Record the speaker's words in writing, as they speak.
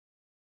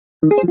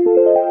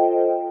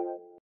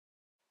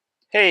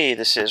Hey,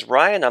 this is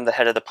Ryan. I'm the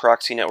head of the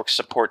Proxy Networks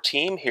Support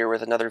Team here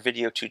with another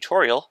video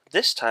tutorial,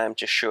 this time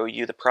to show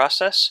you the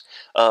process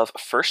of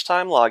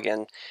first-time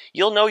login.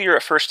 You'll know you're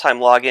at first-time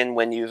login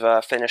when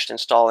you've finished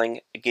installing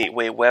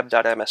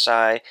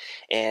GatewayWeb.msi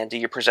and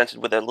you're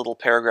presented with a little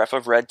paragraph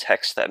of red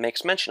text that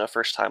makes mention of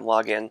first-time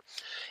login.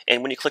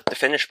 And when you click the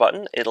Finish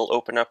button, it'll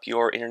open up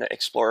your Internet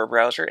Explorer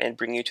browser and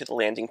bring you to the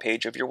landing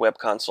page of your web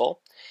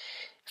console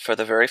for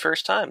the very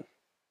first time.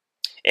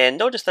 And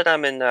notice that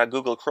I'm in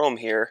Google Chrome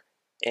here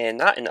and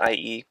not in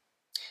IE.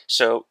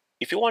 So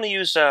if you want to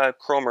use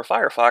Chrome or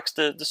Firefox,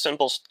 the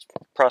simple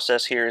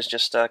process here is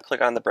just click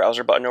on the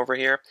browser button over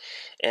here,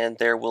 and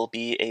there will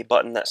be a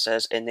button that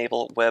says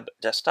Enable Web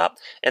Desktop,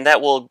 and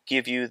that will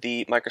give you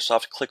the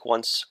Microsoft Click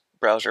Once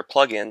browser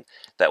plugin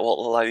that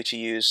will allow you to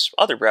use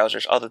other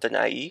browsers other than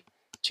IE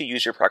to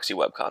use your proxy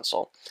web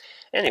console.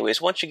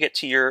 Anyways, once you get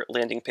to your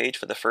landing page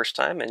for the first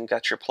time and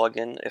got your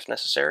plugin if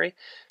necessary,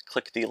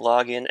 click the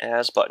Login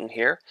As button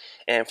here.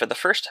 And for the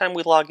first time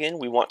we log in,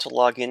 we want to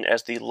log in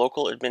as the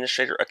local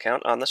administrator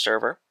account on the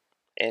server.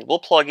 And we'll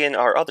plug in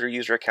our other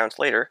user accounts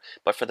later,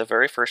 but for the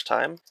very first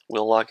time,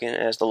 we'll log in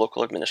as the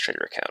local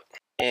administrator account.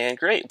 And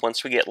great,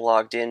 once we get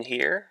logged in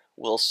here,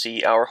 we'll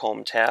see our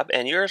home tab,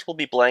 and yours will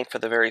be blank for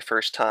the very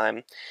first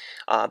time.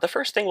 The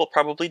first thing we'll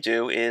probably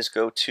do is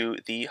go to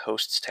the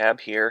Hosts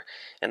tab here,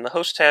 and the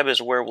Host tab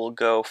is where we'll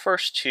go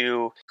first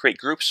to create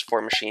groups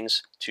for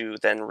machines to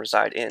then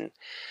reside in.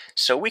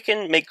 So we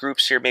can make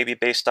groups here maybe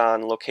based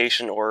on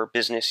location or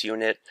business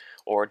unit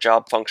or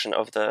job function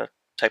of the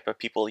type of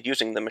people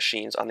using the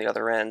machines on the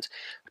other end.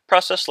 The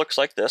process looks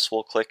like this.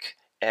 We'll click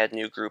Add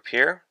New Group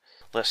here.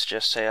 Let's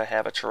just say I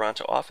have a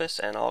Toronto office,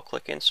 and I'll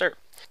click Insert.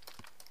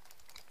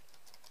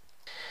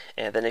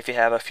 And then if you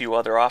have a few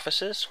other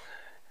offices,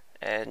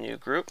 add new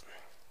group.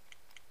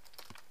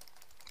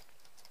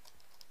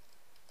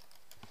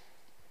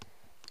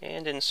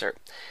 And insert.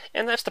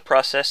 And that's the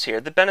process here.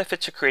 The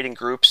benefit to creating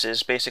groups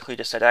is basically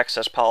to set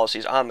access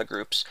policies on the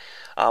groups.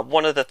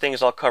 One of the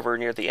things I'll cover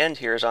near the end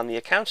here is on the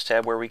Accounts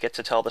tab, where we get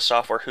to tell the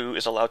software who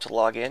is allowed to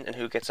log in and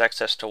who gets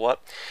access to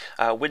what.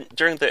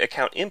 During the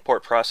account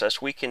import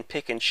process, we can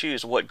pick and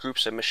choose what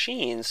groups of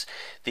machines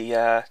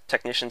the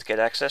technicians get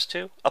access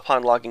to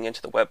upon logging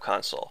into the web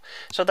console.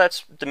 So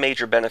that's the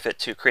major benefit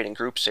to creating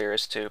groups here,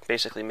 is to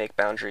basically make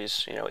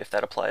boundaries, if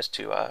that applies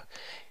to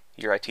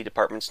your IT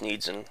department's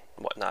needs and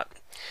whatnot.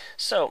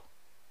 So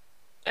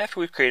after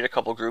we've created a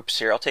couple groups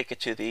here, I'll take it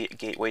to the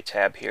Gateway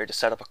tab here to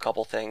set up a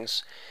couple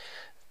things.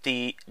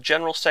 The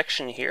General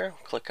section here,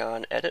 click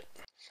on Edit.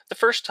 The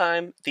first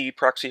time the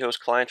proxy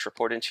host clients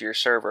report into your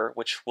server,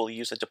 which we'll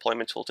use the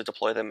deployment tool to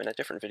deploy them in a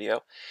different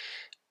video,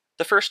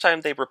 the first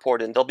time they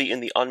report in, they'll be in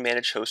the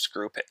unmanaged host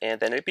group, and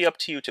then it'd be up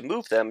to you to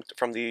move them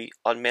from the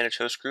unmanaged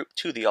host group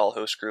to the all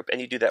host group,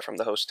 and you do that from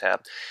the Host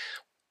tab.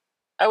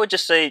 I would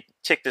just say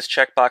tick this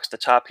checkbox at the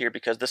top here,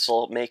 because this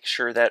will make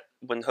sure that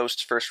when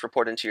hosts first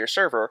report into your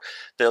server,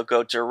 they'll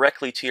go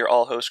directly to your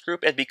all host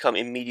group and become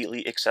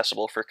immediately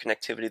accessible for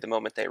connectivity the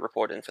moment they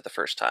report in for the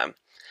first time.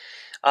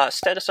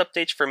 Status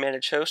updates for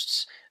managed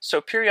hosts.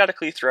 So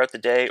periodically throughout the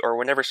day, or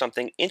whenever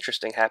something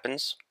interesting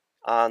happens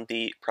on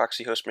the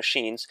proxy host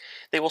machines,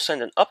 they will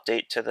send an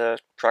update to the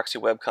proxy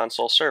web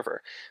console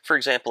server. For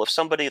example, if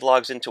somebody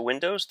logs into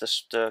Windows,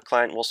 the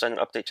client will send an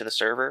update to the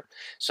server,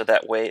 so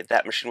that way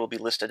that machine will be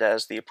listed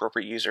as the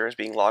appropriate user as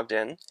being logged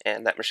in,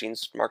 and that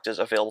machine's marked as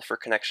available for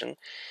connection.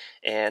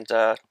 And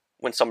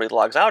when somebody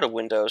logs out of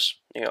Windows,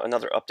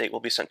 another update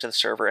will be sent to the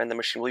server, and the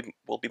machine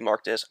will be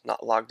marked as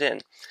not logged in.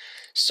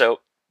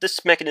 So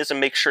this mechanism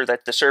makes sure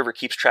that the server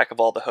keeps track of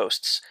all the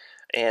hosts.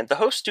 And the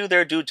hosts do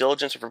their due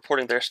diligence of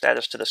reporting their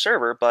status to the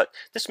server, but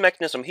this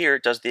mechanism here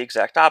does the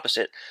exact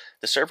opposite.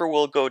 The server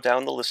will go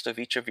down the list of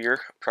each of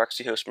your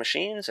proxy host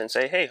machines and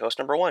say, hey, host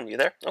number 1, you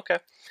there? Okay.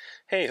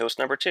 Hey, host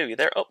number 2, you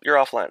there? Oh, you're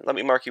offline. Let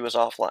me mark you as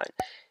offline.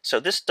 So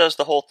this does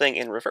the whole thing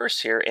in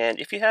reverse here, and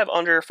if you have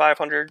under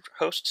 500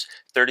 hosts,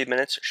 30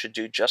 minutes should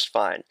do just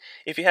fine.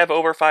 If you have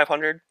over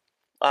 500,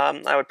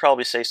 I would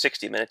probably say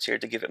 60 minutes here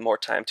to give it more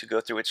time to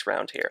go through its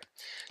round here,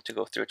 to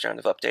go through its round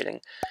of updating.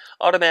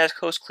 Automatic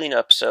host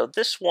cleanup. So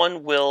this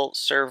one will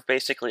serve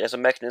basically as a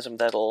mechanism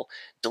that'll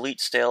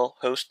delete stale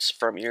hosts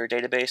from your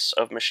database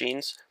of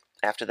machines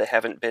after they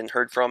haven't been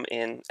heard from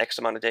in X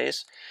amount of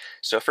days.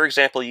 So for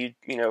example, you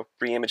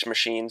re-image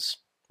machines,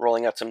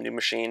 rolling out some new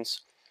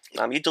machines.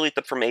 You delete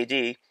them from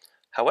AD.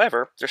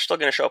 However, they're still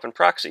going to show up in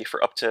proxy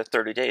for up to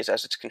 30 days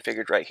as it's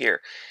configured right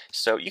here.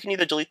 So you can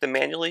either delete them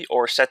manually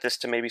or set this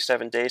to maybe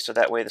 7 days, so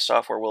that way the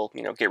software will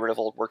get rid of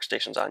old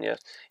workstations on you,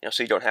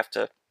 so you don't have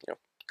to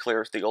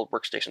clear the old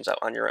workstations out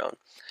on your own.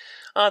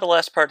 The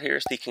last part here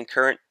is the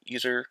concurrent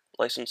user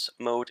license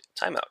mode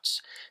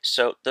timeouts.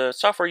 So the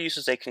software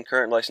uses a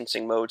concurrent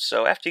licensing mode,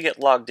 so after you get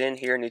logged in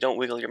here and you don't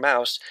wiggle your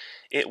mouse,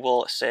 it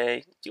will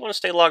say, do you want to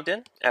stay logged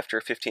in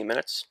after 15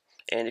 minutes?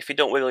 And if you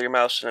don't wiggle your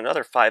mouse in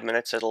another 5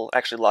 minutes, it'll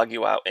actually log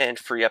you out and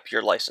free up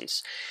your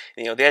license.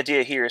 The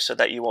idea here is so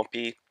that you won't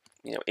be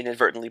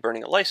inadvertently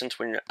burning a license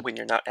when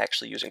you're not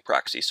actually using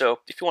proxy. So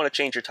if you want to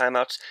change your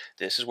timeouts,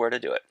 this is where to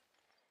do it.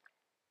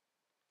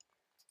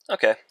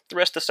 Okay, the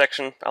rest of the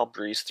section I'll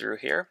breeze through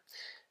here.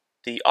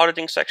 The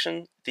auditing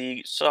section,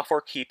 the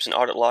software keeps an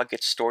audit log,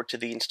 gets stored to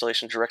the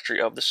installation directory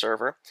of the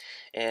server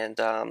and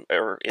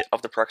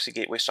of the proxy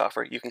gateway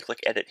software. You can click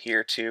edit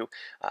here to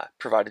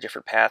provide a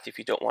different path if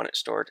you don't want it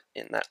stored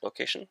in that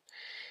location.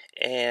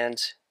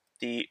 And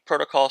the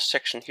protocol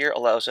section here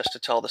allows us to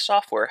tell the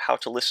software how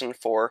to listen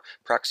for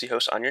proxy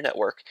hosts on your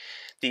network.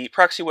 The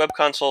proxy web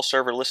console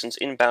server listens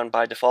inbound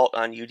by default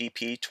on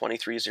UDP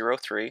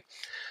 2303.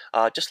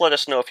 Just let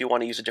us know if you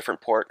want to use a different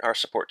port. Our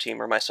support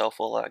team or myself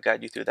will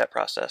guide you through that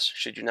process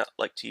should you not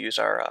like to use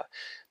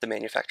the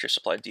manufacturer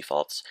supplied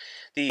defaults.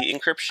 The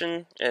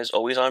encryption is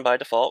always on by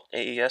default,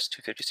 AES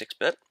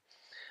 256-bit.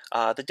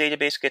 The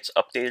database gets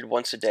updated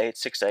once a day at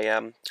 6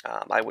 a.m.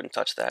 I wouldn't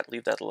touch that,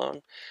 leave that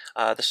alone.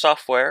 The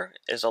software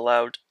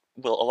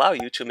will allow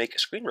you to make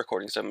screen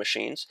recordings of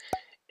machines,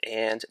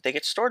 and they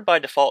get stored by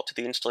default to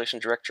the installation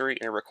directory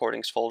in a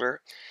recordings folder.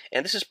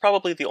 And this is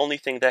probably the only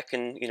thing that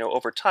can,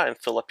 over time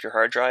fill up your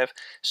hard drive,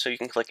 so you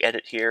can click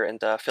edit here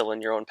and fill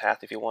in your own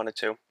path if you wanted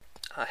to.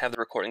 Have the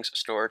recordings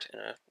stored in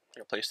a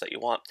place that you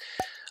want.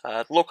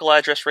 Local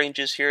address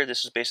ranges here.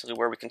 This is basically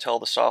where we can tell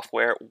the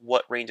software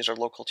what ranges are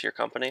local to your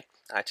company.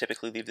 I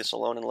typically leave this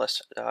alone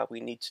unless we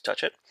need to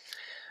touch it.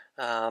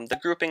 The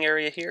grouping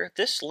area here,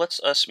 this lets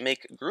us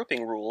make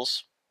grouping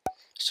rules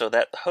so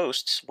that the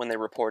hosts, when they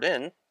report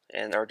in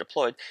and are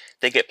deployed,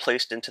 they get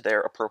placed into their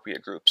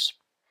appropriate groups.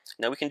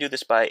 Now we can do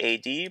this by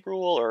AD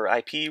rule or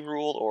IP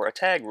rule or a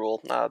tag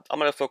rule. I'm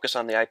going to focus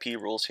on the IP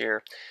rules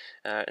here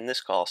in this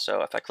call.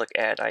 So if I click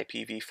add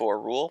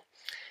Ipv4 rule,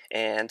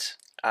 and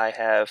I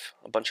have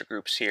a bunch of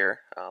groups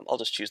here. I'll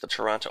just choose the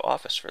Toronto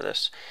office for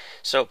this.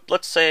 So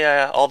let's say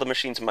all the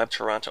machines in my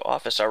Toronto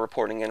office are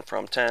reporting in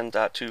from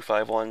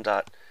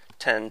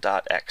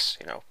 10.251.10.x,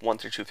 1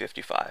 through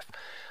 255.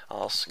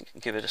 I'll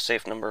give it a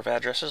safe number of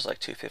addresses like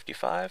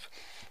 255.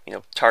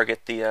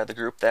 Target the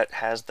group that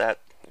has that.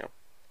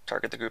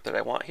 Target the group that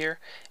I want here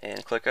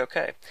and click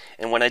OK.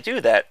 And when I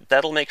do that,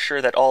 that'll make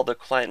sure that all the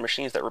client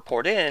machines that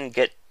report in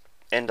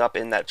end up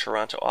in that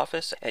Toronto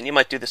office. And you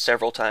might do this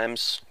several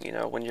times,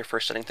 when you're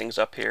first setting things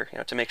up here,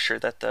 to make sure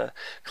that the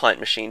client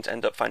machines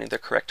end up finding their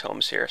correct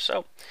homes here.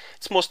 So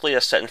it's mostly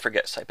a set and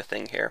forget type of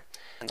thing here.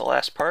 And the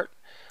last part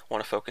I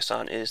want to focus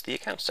on is the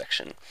accounts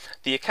section.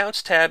 The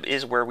accounts tab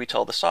is where we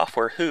tell the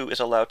software who is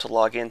allowed to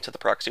log into the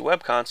proxy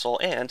web console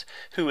and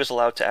who is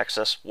allowed to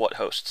access what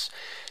hosts.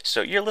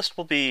 So your list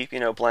will be,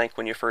 blank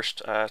when you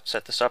first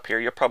set this up here.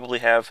 You'll probably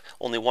have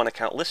only one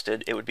account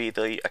listed. It would be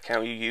the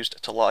account you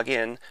used to log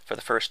in for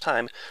the first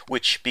time,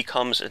 which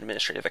becomes an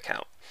administrative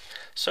account.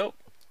 So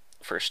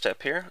first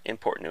step here,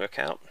 import new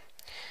account.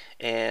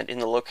 And in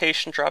the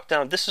location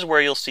drop-down, this is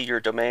where you'll see your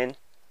domain.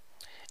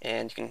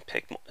 And you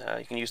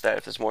can use that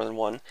if there's more than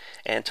one,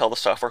 and tell the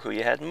software who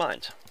you had in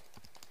mind.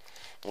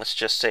 Let's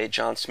just say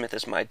John Smith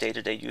is my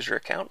day-to-day user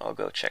account. I'll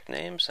go check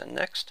names and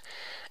next.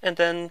 And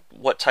then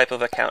what type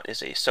of account is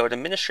he? So an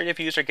administrative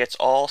user gets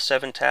all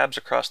 7 tabs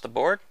across the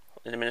board.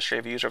 An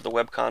administrative user of the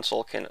web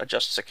console can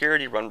adjust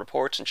security, run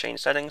reports, and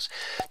change settings.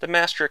 The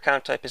master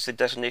account type is the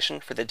designation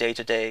for the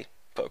day-to-day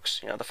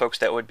folks, the folks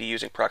that would be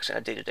using proxy on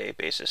a day-to-day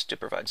basis to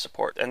provide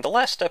support. And the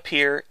last step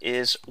here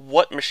is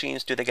what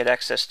machines do they get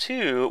access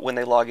to when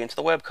they log into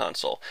the web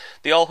console.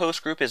 The all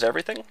host group is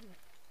everything,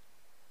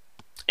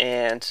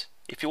 and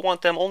if you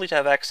want them only to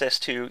have access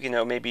to,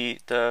 maybe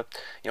the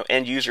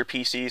end user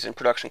PCs and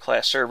production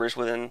class servers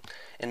within,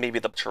 and maybe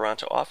the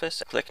Toronto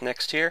office, click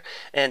next here,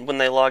 and when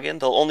they log in,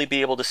 they'll only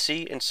be able to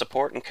see and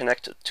support and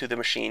connect to the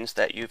machines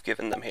that you've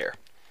given them here.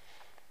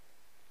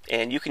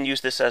 And you can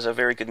use this as a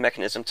very good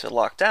mechanism to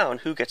lock down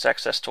who gets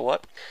access to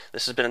what.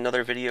 This has been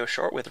another video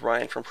short with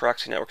Ryan from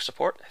Proxy Networks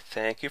Support.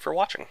 Thank you for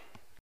watching.